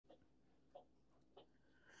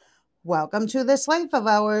Welcome to this life of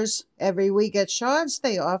ours. Every week at Shaw's,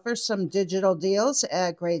 they offer some digital deals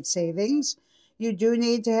at great savings. You do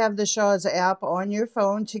need to have the Shaw's app on your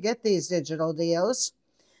phone to get these digital deals.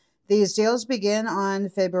 These deals begin on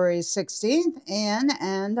February 16th and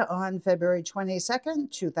end on February 22nd,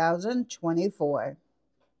 2024.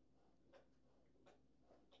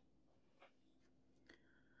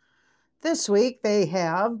 This week they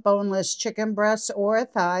have boneless chicken breasts or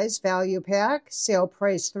thighs value pack, sale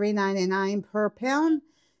price $3.99 per pound.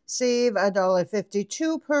 Save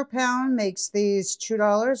 $1.52 per pound, makes these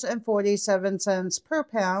 $2.47 per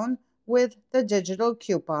pound with the digital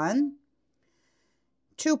coupon.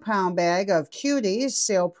 2-pound bag of cuties,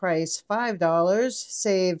 sale price $5,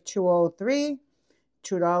 save $2.03,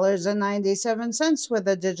 $2.97 with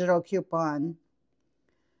a digital coupon.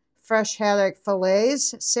 Fresh haddock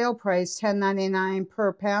fillets, sale price $10.99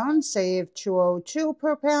 per pound, save $2.02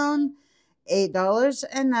 per pound,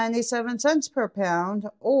 $8.97 per pound,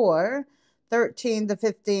 or 13 to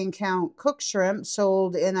 15 count cooked shrimp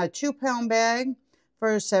sold in a 2-pound bag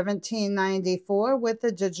for $17.94 with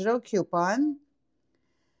the digital coupon.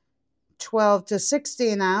 12 to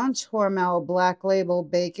 16 ounce Hormel Black Label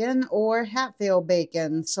bacon or Hatfield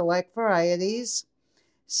bacon, select varieties.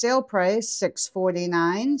 Sale price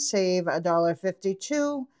 $6.49, save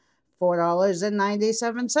 $1.52,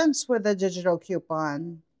 $4.97 with a digital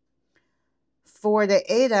coupon. 4 to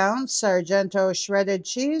 8 ounce Sargento shredded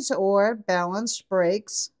cheese or balanced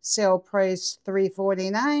breaks, sale price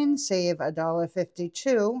 $3.49, save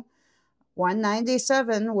 $1.52,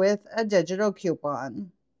 $1.97 with a digital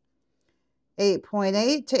coupon.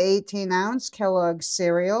 8.8 to 18 ounce Kellogg's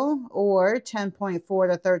cereal or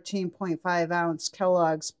 10.4 to 13.5 ounce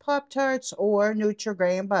Kellogg's Pop-Tarts or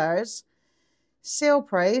Nutri-Grain bars. Sale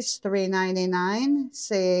price $3.99,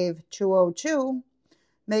 save $2.02,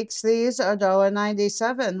 makes these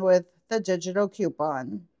 $1.97 with the digital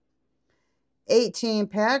coupon.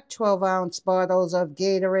 18-pack 12-ounce bottles of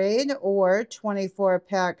Gatorade or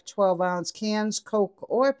 24-pack 12-ounce cans Coke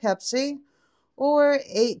or Pepsi, or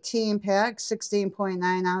 18-pack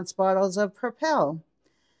 16.9-ounce bottles of Propel.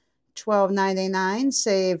 $12.99,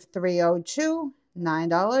 save $3.02,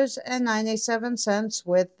 $9.97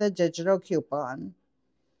 with the digital coupon.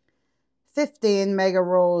 15 mega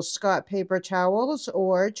rolls Scott paper towels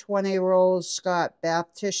or 20 rolls Scott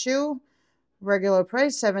bath tissue. Regular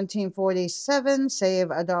price $17.47, save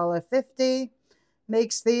 $1.50.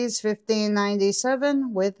 Makes these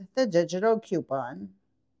 $15.97 with the digital coupon.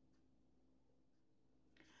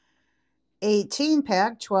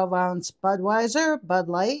 18-pack 12-ounce Budweiser, Bud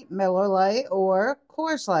Light, Miller Lite, or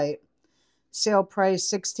Coors Light. Sale price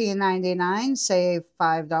 $16.99, save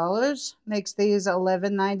 $5. Makes these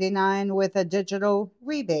 $11.99 with a digital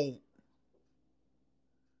rebate.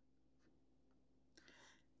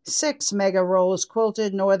 6 mega rolls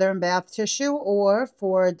quilted northern bath tissue or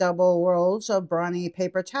 4 double rolls of Brawny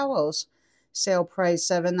paper towels. Sale price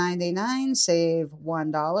 $7.99, save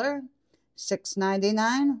 $1.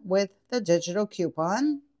 $6.99 with the digital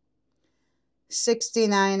coupon.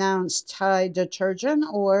 69-ounce Tide detergent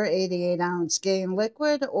or 88-ounce Gain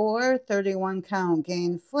liquid or 31-count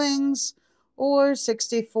Gain flings or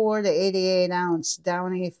 64 to 88-ounce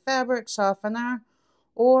Downy fabric softener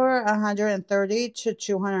or 130 to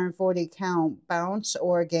 240 count Bounce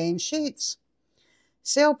or Gain sheets.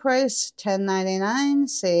 Sale price $10.99,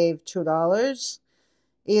 save $2.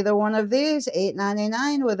 Either one of these,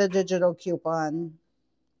 $8.99 with a digital coupon.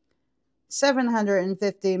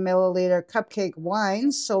 750 milliliter cupcake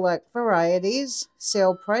wines, select varieties.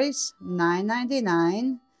 Sale price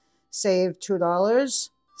 $9.99, save $2,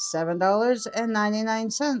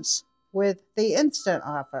 $7.99 with the instant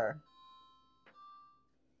offer.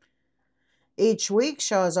 Each week,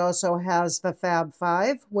 Shaw's also has the Fab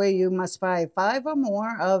 5, where you must buy 5 or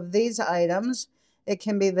more of these items. It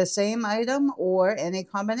can be the same item or any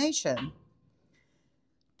combination.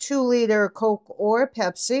 2-liter Coke or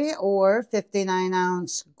Pepsi or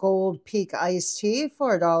 59-ounce Gold Peak iced tea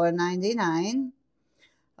for $1.99.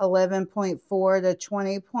 11.4 to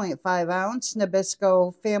 20.5 ounce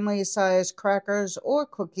Nabisco family size crackers or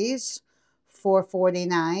cookies,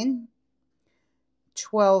 $4.49.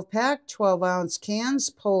 12-pack 12-ounce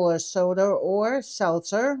cans Polar soda or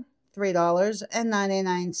seltzer,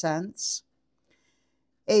 $3.99.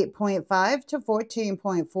 8.5 to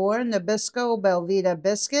 14.4 Nabisco Belvita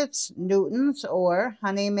biscuits, Newtons or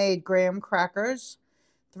Honey Made graham crackers,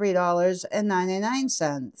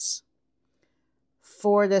 $3.99.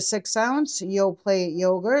 4 to 6 ounce Yoplait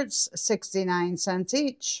yogurts, 69 cents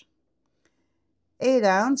each. 8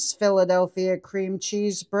 ounce Philadelphia cream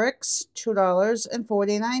cheese bricks,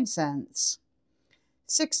 $2.49.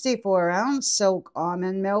 64-ounce Silk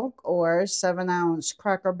almond milk or 7-ounce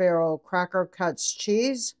Cracker Barrel Cracker Cuts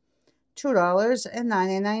cheese,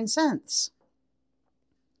 $2.99.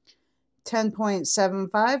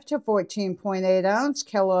 10.75 to 14.8 ounce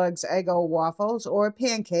Kellogg's Eggo waffles or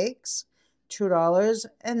pancakes,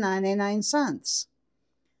 $2.99.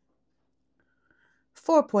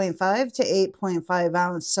 4.5 to 8.5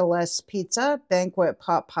 ounce Celeste Pizza banquet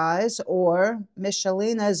pot pies or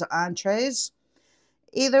Michelina's entrees,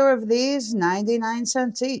 either of these 99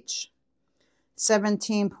 cents each.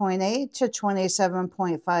 17.8 to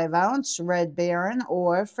 27.5 ounce Red Baron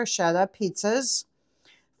or Freschetta pizzas,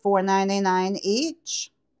 $4.99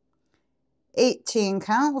 each. 18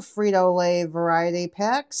 count Frito-Lay variety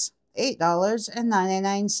packs,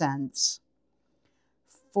 $8.99.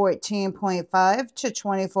 14.5 to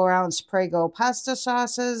 24 ounce Prego pasta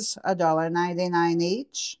sauces, $1.99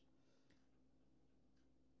 each.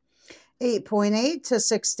 8.8 to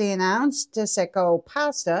 16 ounce Disecco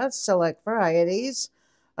pasta, select varieties,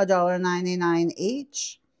 $1.99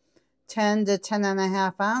 each. 10 to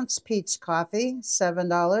 10.5 ounce Peet's coffee,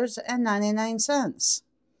 $7.99.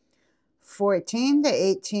 14 to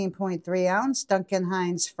 18.3 ounce Duncan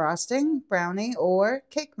Hines frosting, brownie, or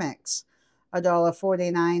cake mix,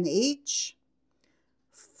 $1.49 each.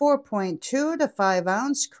 4.2 to 5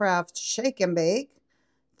 ounce Kraft Shake and Bake,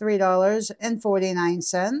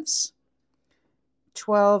 $3.49.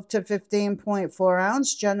 12 to 15.4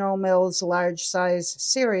 ounce General Mills large size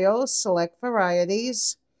cereals, select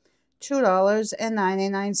varieties,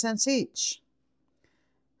 $2.99 each.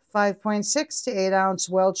 5.6 to 8 ounce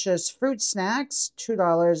Welch's fruit snacks,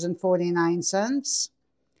 $2.49.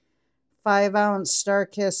 5 ounce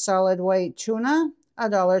Starkist solid white tuna,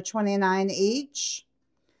 $1.29 each.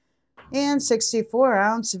 And 64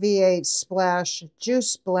 ounce V8 Splash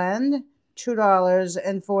juice blend,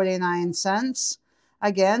 $2.49.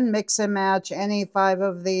 Again, mix and match any 5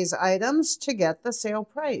 of these items to get the sale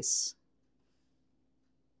price.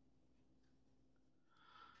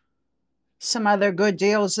 Some other good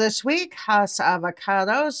deals this week: Hass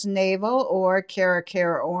avocados, navel or Cara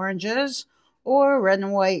oranges, or red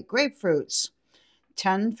and white grapefruits,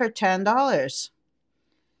 10 for $10.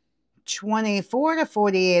 24 to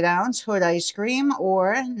 48 ounce Hood ice cream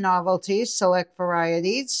or novelty select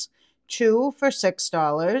varieties, 2 for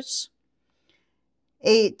 $6.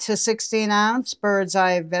 8 to 16 ounce Bird's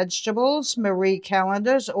Eye vegetables, Marie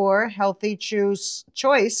calendars, or healthy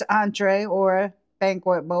choice entree or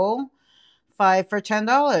banquet bowl, 5 for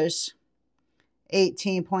 $10.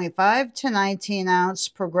 18.5 to 19 ounce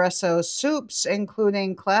Progresso soups,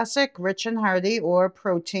 including classic, rich and hearty, or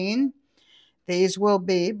protein. These will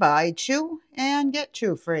be buy 2 and get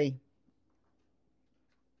 2 free.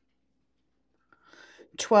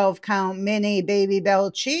 12 count mini Baby Bell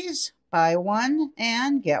cheese, buy 1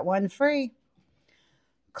 and get 1 free.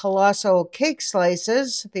 Colossal cake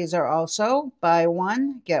slices, these are also buy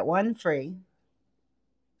 1, get 1 free.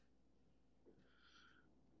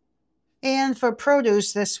 And for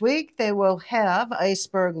produce this week, they will have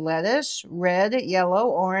iceberg lettuce, red, yellow,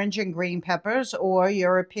 orange, and green peppers, or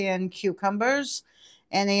European cucumbers.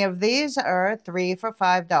 Any of these are 3 for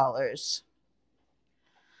 $5.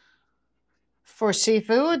 For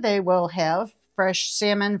seafood, they will have fresh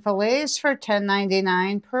salmon fillets for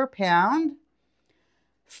 $10.99 per pound,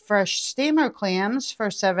 fresh steamer clams for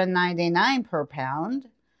 $7.99 per pound,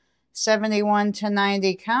 71 to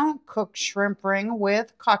 90 count cooked shrimp ring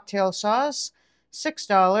with cocktail sauce,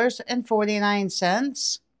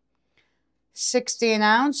 $6.49. 16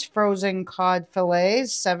 ounce frozen cod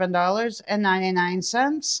fillets,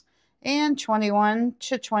 $7.99. And 21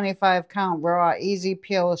 to 25 count raw easy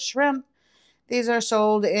peel shrimp. These are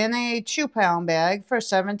sold in a 2-pound bag for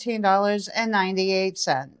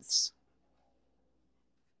 $17.98.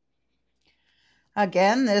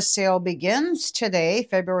 Again, this sale begins today,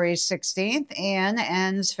 February 16th, and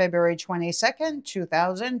ends February 22nd,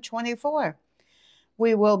 2024.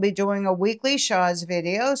 We will be doing a weekly Shaw's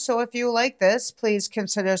video, so if you like this, please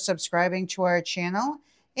consider subscribing to our channel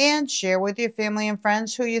and share with your family and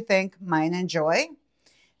friends who you think might enjoy.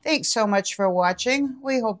 Thanks so much for watching.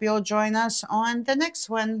 We hope you'll join us on the next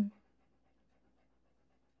one.